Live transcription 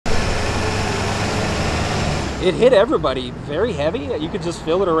It hit everybody very heavy. You could just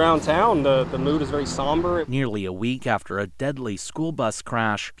feel it around town. The mood is very somber. Nearly a week after a deadly school bus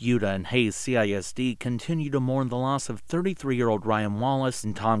crash, Buda and Hays CISD continue to mourn the loss of 33-year-old Ryan Wallace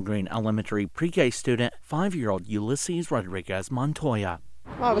and Tom Green Elementary pre-K student 5-year-old Ulysses Rodriguez Montoya.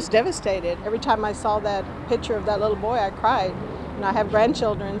 Well, I was devastated. Every time I saw that picture of that little boy, I cried. And I have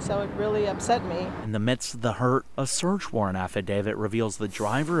grandchildren, so it really upset me. In the midst of the hurt, a search warrant affidavit reveals the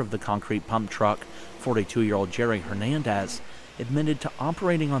driver of the concrete pump truck, 42-year-old Jerry Hernandez, admitted to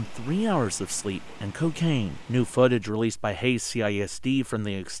operating on 3 hours of sleep and cocaine. New footage released by Hays CISD from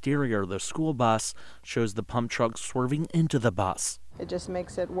the exterior of the school bus shows the pump truck swerving into the bus. It just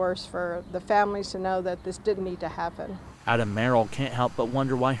makes it worse for the families to know that this didn't need to happen. Adam Merrill can't help but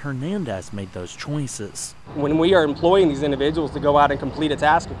wonder why Hernandez made those choices. When we are employing these individuals to go out and complete a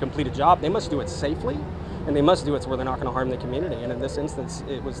task or complete a job, they must do it safely, and they must do it so where they're not going to harm the community. And in this instance,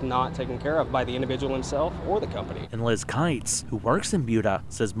 it was not taken care of by the individual himself or the company. And Liz Kites, who works in Buda,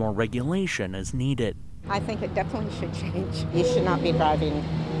 says more regulation is needed. I think it definitely should change. You should not be driving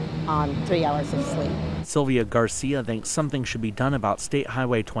on 3 hours of sleep. Sylvia Garcia thinks something should be done about State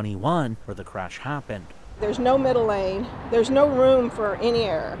Highway 21, where the crash happened. There's no middle lane. There's no room for any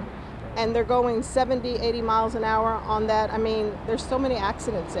error. And they're going 70, 80 miles an hour on that. I mean, there's so many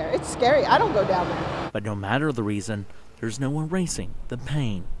accidents there. It's scary. I don't go down there. But no matter the reason, there's no erasing the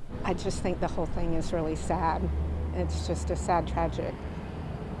pain. I just think the whole thing is really sad. It's just a sad, tragic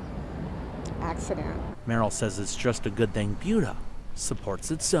accident. Merrill says it's just a good thing Buda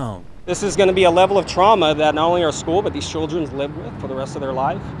supports its own. This is going to be a level of trauma that not only our school, but these children live with for the rest of their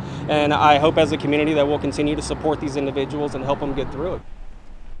life. And I hope as a community that we'll continue to support these individuals and help them get through it.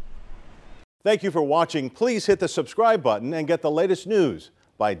 Thank you for watching. Please hit the subscribe button and get the latest news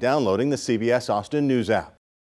by downloading the CBS Austin News app.